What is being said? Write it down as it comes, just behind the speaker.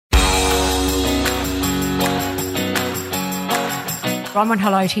Bron,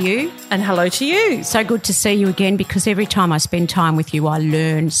 hello to you. And hello to you. So good to see you again, because every time I spend time with you, I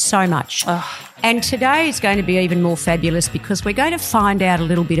learn so much. And today is going to be even more fabulous because we're going to find out a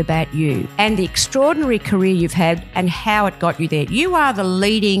little bit about you and the extraordinary career you've had and how it got you there. You are the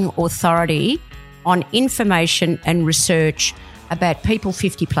leading authority on information and research about people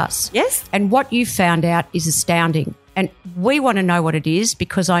 50 plus. Yes. And what you found out is astounding. And we want to know what it is,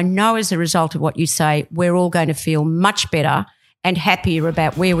 because I know as a result of what you say, we're all going to feel much better and happier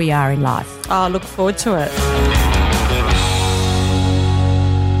about where we are in life. I look forward to it.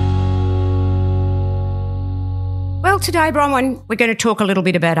 Well, today, Bronwyn, we're going to talk a little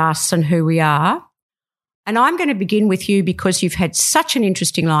bit about us and who we are. And I'm going to begin with you because you've had such an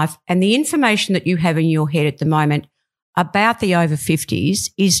interesting life, and the information that you have in your head at the moment about the over 50s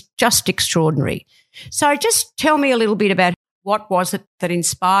is just extraordinary. So just tell me a little bit about what was it that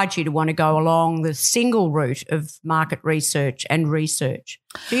inspired you to want to go along the single route of market research and research?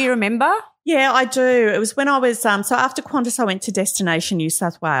 Do you remember? Yeah, I do. It was when I was, so after Qantas, I went to Destination New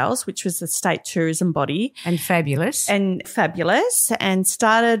South Wales, which was the state tourism body. And fabulous. And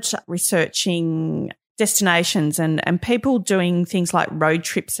started researching destinations and people doing things like road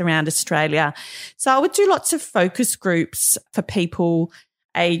trips around Australia. So I would do lots of focus groups for people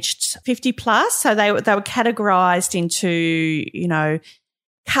aged 50 plus. So they were categorised into, you know,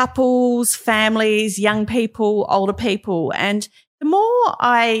 couples, families, young people, older people. And the more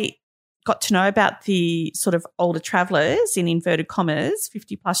I got to know about the sort of older travellers, in inverted commas,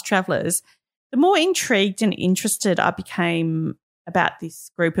 50 plus travellers, the more intrigued and interested I became about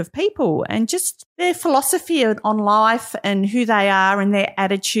this group of people and just their philosophy on life and who they are and their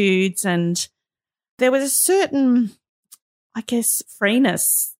attitudes. And there was a certain, I guess,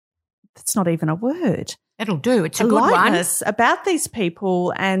 freeness. That's not even a word. It'll do. It's a good one. About these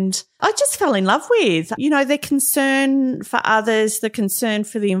people, and I just fell in love with, you know, their concern for others, the concern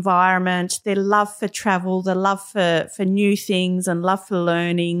for the environment, their love for travel, the love for new things and love for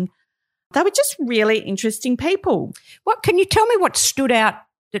learning. They were just really interesting people. What can you tell me what stood out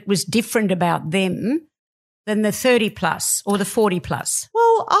that was different about them than the 30 plus or the 40 plus?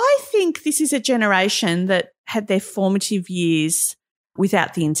 Well, I think this is a generation that had their formative years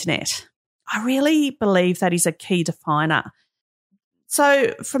without the internet. I really believe that is a key definer.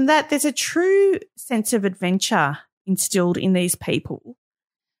 So from that, there's a true sense of adventure instilled in these people.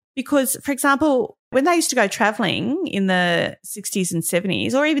 Because, for example, when they used to go travelling in the 60s and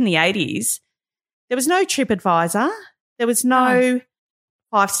 70s or even the 80s, there was no TripAdvisor. There was no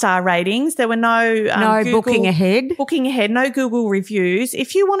 5-star ratings. There were no Google, booking ahead, no Google reviews.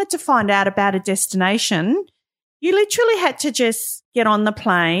 If you wanted to find out about a destination, you literally had to just get on the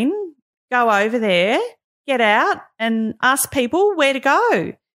plane, go over there, get out and ask people where to go.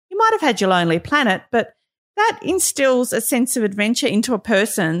 You might have had your Lonely Planet, but that instills a sense of adventure into a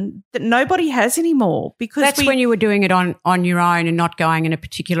person that nobody has anymore. Because that's when you were doing it on your own and not going on a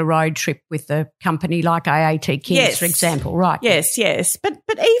particular road trip with a company like AAT Kids, yes, for example, right? Yes. But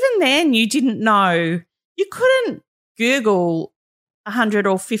even then, you didn't know. You couldn't Google 100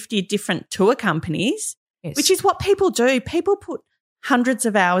 or 50 different tour companies, yes, which is what people do. People put hundreds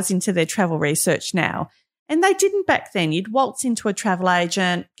of hours into their travel research now. And they didn't back then. You'd waltz into a travel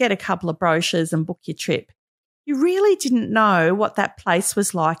agent, get a couple of brochures and book your trip. You really didn't know what that place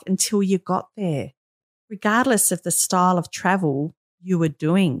was like until you got there, regardless of the style of travel you were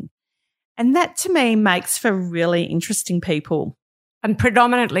doing. And that, to me, makes for really interesting people. And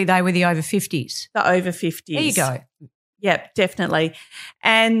predominantly they were the over 50s. The over 50s. There you go. Yep, definitely.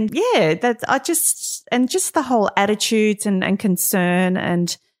 And, yeah, just the whole attitudes and concern,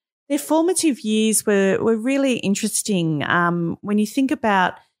 and their formative years were really interesting. When you think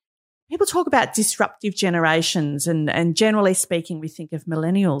about, people talk about disruptive generations, and generally speaking, we think of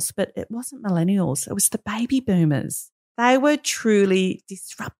millennials, but it wasn't millennials. It was the baby boomers. They were truly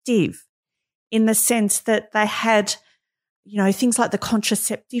disruptive in the sense that they had, you know, things like the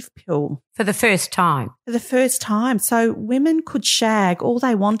contraceptive pill. For the first time. So women could shag all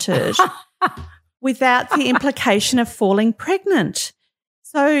they wanted without the implication of falling pregnant.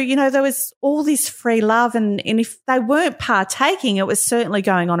 So, you know, there was all this free love, and if they weren't partaking, it was certainly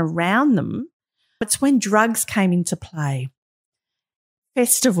going on around them. It's when drugs came into play.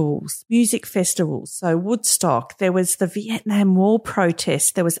 Festivals, music festivals, so Woodstock, there was the Vietnam War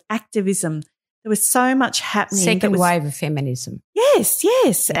protest, there was activism, there was so much happening. Second wave of feminism.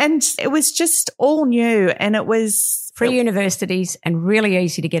 Yes. And it was just all new, and it was free universities and really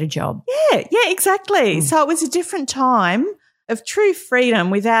easy to get a job. Yeah, exactly. So it was a different time of true freedom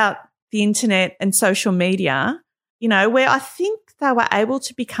without the internet and social media, you know, where I think they were able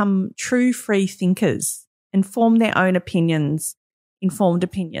to become true free thinkers and form their own opinions informed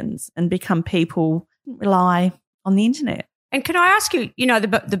opinions and become people who rely on the internet. And can I ask you,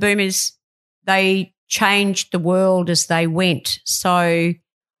 the boomers, they changed the world as they went. So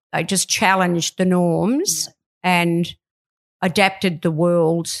they just challenged the norms and adapted the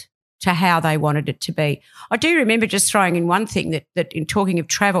world to how they wanted it to be. I do remember just throwing in one thing that in talking of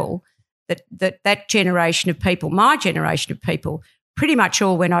travel, that generation of people, my generation of people, pretty much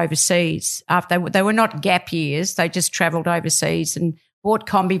all went overseas. After they were not gap years. They just travelled overseas and bought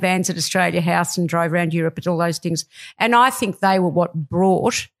combi vans at Australia House and drove around Europe and all those things. And I think they were what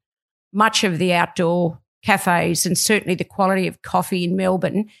brought much of the outdoor cafes and certainly the quality of coffee in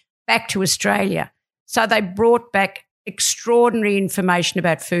Melbourne back to Australia. So they brought back extraordinary information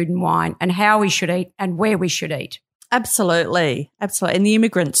about food and wine and how we should eat and where we should eat. Absolutely. Absolutely. And the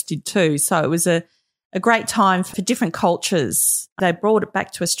immigrants did too. So it was a great time for different cultures. They brought it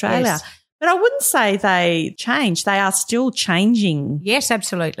back to Australia. Yes. But I wouldn't say they changed. They are still changing. Yes,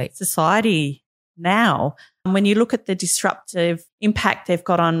 absolutely. Society now. When you look at the disruptive impact they've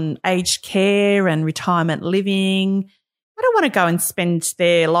got on aged care and retirement living, I don't want to go and spend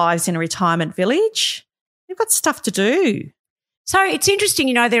their lives in a retirement village. They've got stuff to do. So it's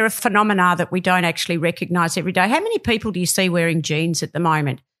interesting, there are phenomena that we don't actually recognise every day. How many people do you see wearing jeans at the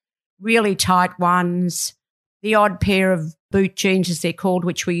moment? Really tight ones, the odd pair of boot jeans, as they're called,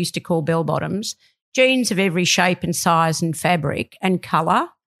 which we used to call bell bottoms, jeans of every shape and size and fabric and colour.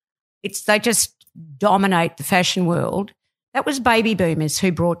 They just dominate the fashion world. That was baby boomers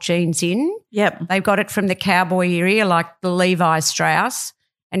who brought jeans in. Yep. They got it from the cowboy area like the Levi Strauss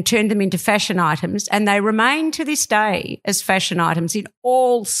and turned them into fashion items, and they remain to this day as fashion items in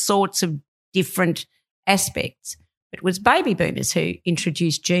all sorts of different aspects. It was baby boomers who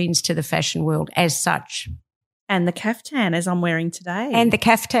introduced jeans to the fashion world as such. And the caftan, as I'm wearing today. And the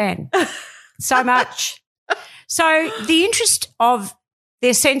caftan. So much. So the interest of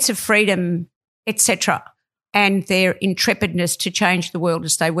their sense of freedom, etc., and their intrepidness to change the world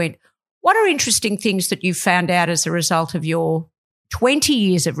as they went. What are interesting things that you've found out as a result of your 20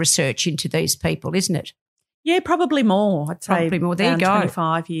 years of research into these people, isn't it? Yeah, probably more. I'd say probably more. There you go.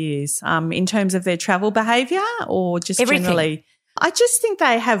 25 years in terms of their travel behaviour or just everything. Generally. I just think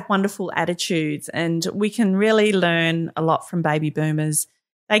they have wonderful attitudes and we can really learn a lot from baby boomers.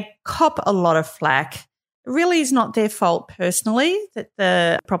 They cop a lot of flack. It really is not their fault personally that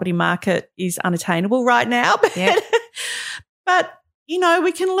the property market is unattainable right now. But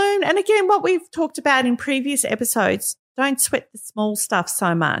we can learn. And again, what we've talked about in previous episodes, don't sweat the small stuff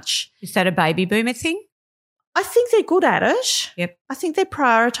so much. Is that a baby boomer thing? I think they're good at it. Yep. I think they're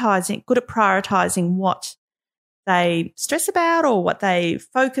good at prioritising what they stress about or what they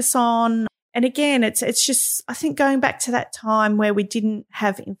focus on. And again, it's just, I think, going back to that time where we didn't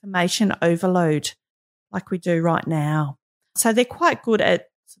have information overload like we do right now. So they're quite good at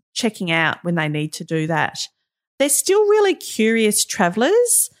checking out when they need to do that. They're still really curious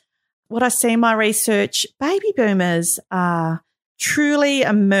travellers. What I see in my research, baby boomers are truly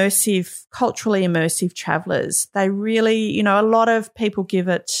immersive, culturally immersive travellers. They really, a lot of people give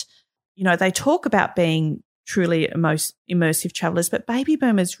it, they talk about being truly immersive travellers, but baby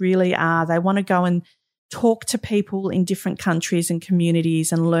boomers really are. They want to go and talk to people in different countries and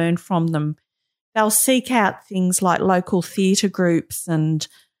communities and learn from them. They'll seek out things like local theatre groups and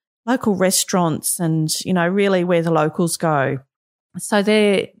local restaurants and, really where the locals go. So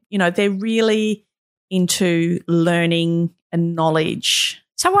they're really into learning and knowledge.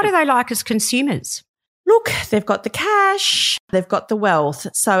 So what are they like as consumers? Look, they've got the cash, they've got the wealth.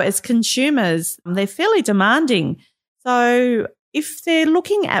 So as consumers, they're fairly demanding. So if they're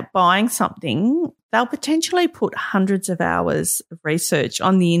looking at buying something, they'll potentially put hundreds of hours of research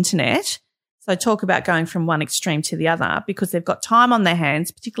on the internet. So talk about going from one extreme to the other because they've got time on their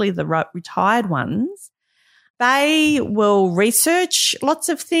hands, particularly the retired ones. They will research lots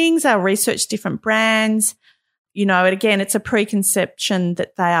of things. They'll research different brands. And again, it's a preconception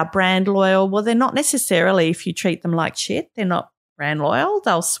that they are brand loyal. Well, they're not necessarily if you treat them like shit. They're not brand loyal.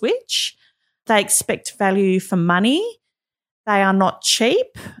 They'll switch. They expect value for money. They are not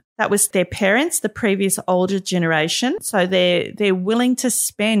cheap. That was their parents, the previous older generation. So they're willing to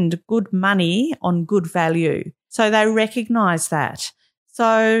spend good money on good value. So they recognise that.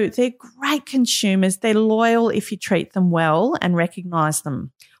 So they're great consumers. They're loyal if you treat them well and recognise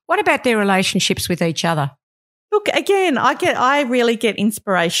them. What about their relationships with each other? Look, again, I really get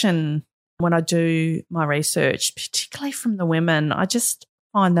inspiration when I do my research, particularly from the women. I just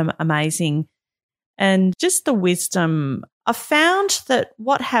find them amazing. And just the wisdom. I found that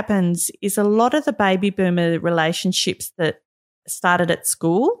what happens is a lot of the baby boomer relationships that started at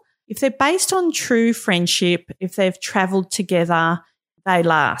school, if they're based on true friendship, if they've travelled together, they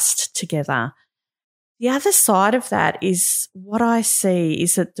last together. The other side of that is what I see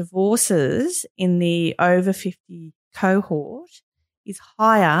is that divorces in the over 50 cohort is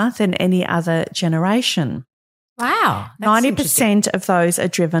higher than any other generation. Wow. 90% of those are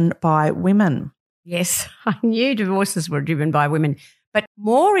driven by women. Yes, I knew divorces were driven by women, but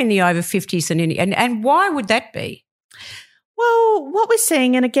more in the over 50s than any. And why would that be? Well, what we're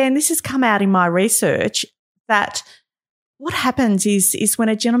seeing, and again, this has come out in my research, that what happens is when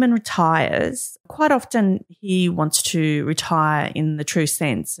a gentleman retires, quite often he wants to retire in the true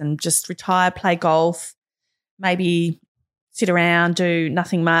sense and just retire, play golf, maybe sit around, do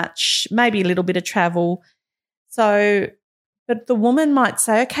nothing much, maybe a little bit of travel. So, but the woman might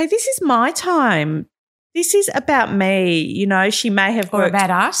say, okay, this is my time. This is about me. You know, she may have worked. Or about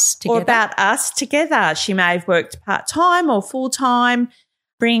us together. Or about us together. She may have worked part-time or full-time.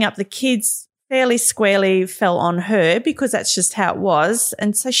 Bringing up the kids fairly squarely fell on her because that's just how it was.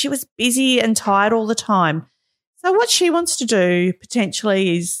 And so she was busy and tired all the time. So what she wants to do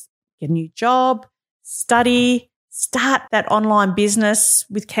potentially is get a new job, study, start that online business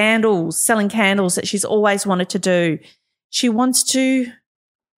with candles, selling candles that she's always wanted to do. She wants to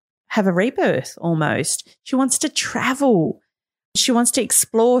have a rebirth almost. She wants to travel. She wants to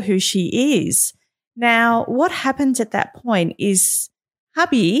explore who she is. Now, what happens at that point is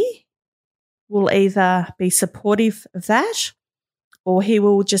hubby will either be supportive of that or he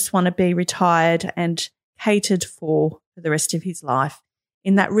will just want to be retired and catered for the rest of his life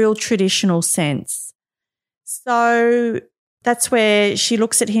in that real traditional sense. So that's where she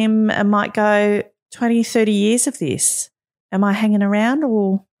looks at him and might go, 20, 30 years of this. Am I hanging around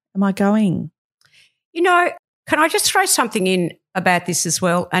or am I going? You know, can I just throw something in about this as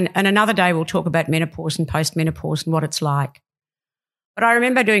well? And another day we'll talk about menopause and postmenopause and what it's like. But I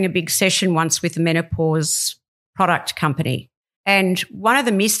remember doing a big session once with a menopause product company. And one of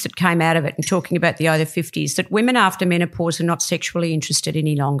the myths that came out of it and talking about the over 50s, that women after menopause are not sexually interested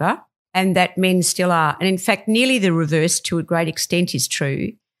any longer and that men still are. And in fact, nearly the reverse to a great extent is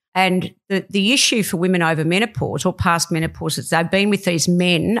true. And the issue for women over menopause or past menopause is they've been with these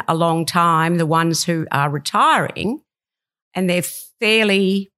men a long time, the ones who are retiring, and they're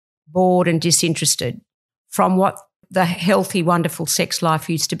fairly bored and disinterested from what the healthy, wonderful sex life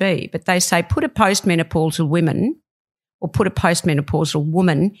used to be. But they say put a postmenopausal woman or put a postmenopausal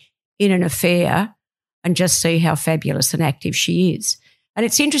woman in an affair and just see how fabulous and active she is. And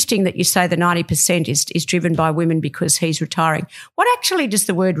it's interesting that you say the 90% is driven by women because he's retiring. What actually does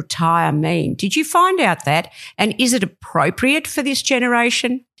the word retire mean? Did you find out that? And is it appropriate for this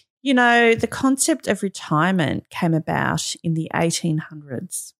generation? You know, the concept of retirement came about in the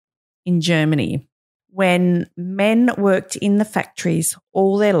 1800s in Germany when men worked in the factories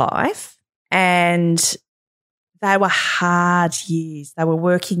all their life and they were hard years. They were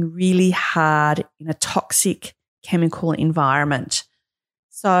working really hard in a toxic chemical environment.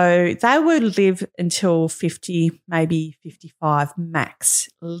 So they would live until 50, maybe 55 max,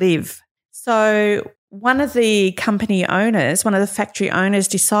 live. So one of the company owners, one of the factory owners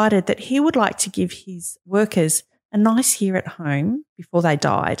decided that he would like to give his workers a nice year at home before they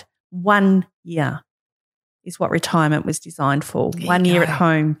died. 1 year is what retirement was designed for, 1 year at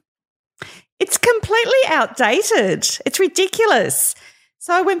home. It's completely outdated. It's ridiculous.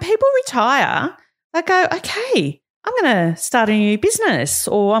 So when people retire, they go, okay, I'm going to start a new business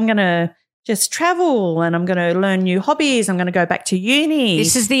or I'm going to just travel and I'm going to learn new hobbies. I'm going to go back to uni.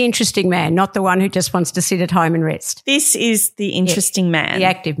 This is the interesting man, not the one who just wants to sit at home and rest. This is the interesting man. The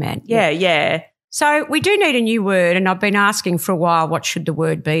active man. Yeah. So we do need a new word, and I've been asking for a while what should the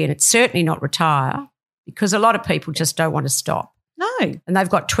word be, and it's certainly not retire because a lot of people just don't want to stop. No. And they've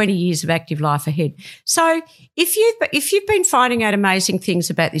got 20 years of active life ahead. So if you've been finding out amazing things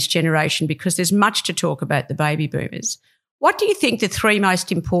about this generation, because there's much to talk about the baby boomers, what do you think the three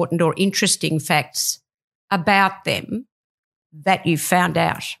most important or interesting facts about them that you've found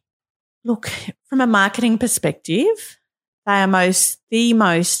out? Look, from a marketing perspective, they are the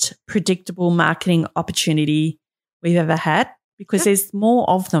most predictable marketing opportunity we've ever had because there's more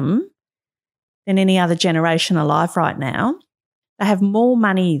of them than any other generation alive right now. They have more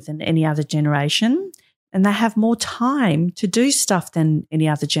money than any other generation and they have more time to do stuff than any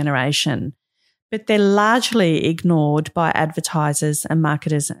other generation. But they're largely ignored by advertisers and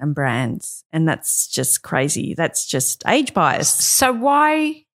marketers and brands. And that's just crazy. That's just age bias. So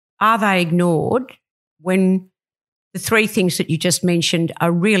why are they ignored when the three things that you just mentioned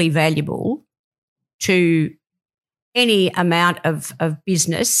are really valuable to any amount of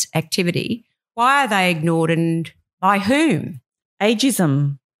business activity? Why are they ignored and by whom?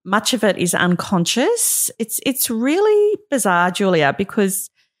 Ageism. much of it is unconscious. It's really bizarre, Julia, because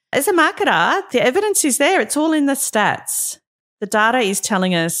as a marketer, the evidence is there. It's all in the stats. The data is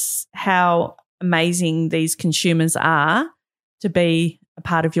telling us how amazing these consumers are to be a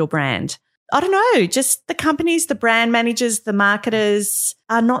part of your brand. I don't know, just the companies, the brand managers, the marketers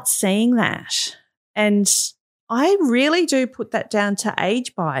are not seeing that. And I really do put that down to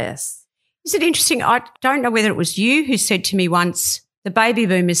age bias. Is it interesting? I don't know whether it was you who said to me once, the baby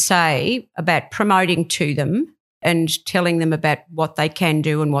boomers say about promoting to them and telling them about what they can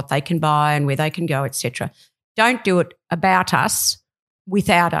do and what they can buy and where they can go, etc. Don't do it about us,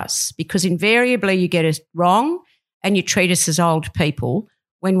 without us, because invariably you get us wrong and you treat us as old people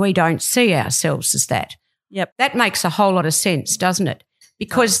when we don't see ourselves as that. Yep. That makes a whole lot of sense, doesn't it?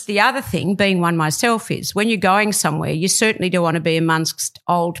 Because the other thing, being one myself, is when you're going somewhere, you certainly don't want to be amongst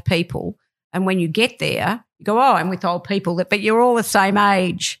old people. And when you get there, you go, oh, I'm with old people, but you're all the same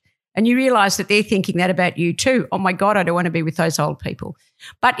age. And you realise that they're thinking that about you too. Oh, my God, I don't want to be with those old people.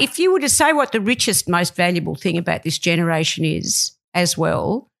 But if you were to say what the richest, most valuable thing about this generation is as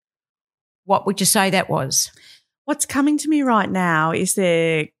well, what would you say that was? What's coming to me right now is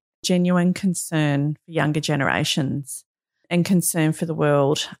their genuine concern for younger generations and concern for the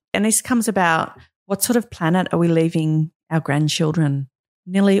world. And this comes about what sort of planet are we leaving our grandchildren?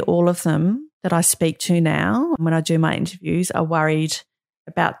 Nearly all of them that I speak to now, when I do my interviews, are worried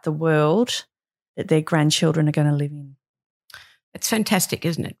about the world that their grandchildren are going to live in. It's fantastic,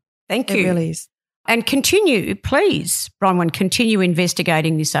 isn't it? Thank you. It really is. And continue, please, Bronwyn, continue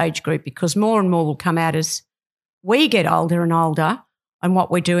investigating this age group, because more and more will come out as we get older and older and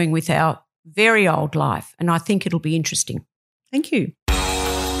what we're doing with our very old life. And I think it'll be interesting. Thank you.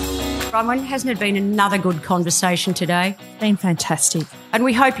 Bronwyn, hasn't it been another good conversation today? It's been fantastic. And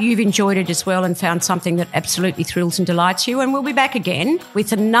we hope you've enjoyed it as well and found something that absolutely thrills and delights you. And we'll be back again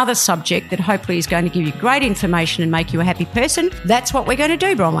with another subject that hopefully is going to give you great information and make you a happy person. That's what we're going to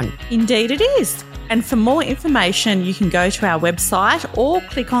do, Bronwyn. Indeed it is. And for more information, you can go to our website or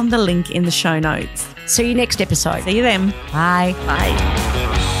click on the link in the show notes. See you next episode. See you then. Bye. Bye.